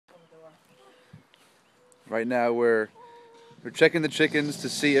Right now we're checking the chickens to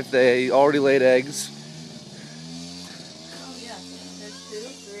see if they already laid eggs. Oh yeah, there's 2,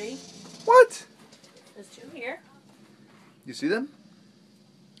 3. What? There's 2 here. You see them?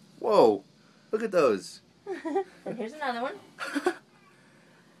 Whoa! Look at those. And here's another one.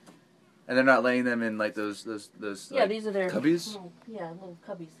 And they're not laying them in like those Yeah, like, these are their cubbies. little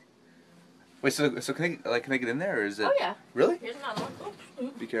cubbies. Wait, so can they get in there, or is it? Oh yeah. Really? Here's another one.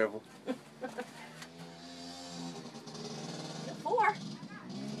 Oops. Be careful. 4.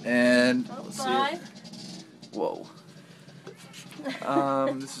 And Oh, let's 5. see. Whoa.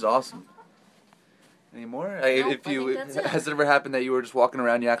 This is awesome. Any more? Nope, if you I think that's it. has it ever happened that you were just walking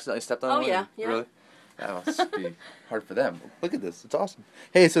around, you accidentally stepped on Oh one? yeah, yeah. Really? That must be hard for them. Look at this. It's awesome.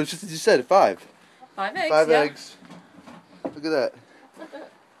 Hey, so it's just as you said, 5. 5 eggs. 5 yeah. eggs. Look at that.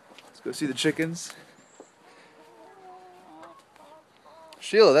 Let's go see the chickens.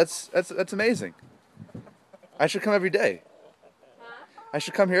 Sheila, that's amazing. I should come every day. I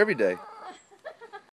should come here every day.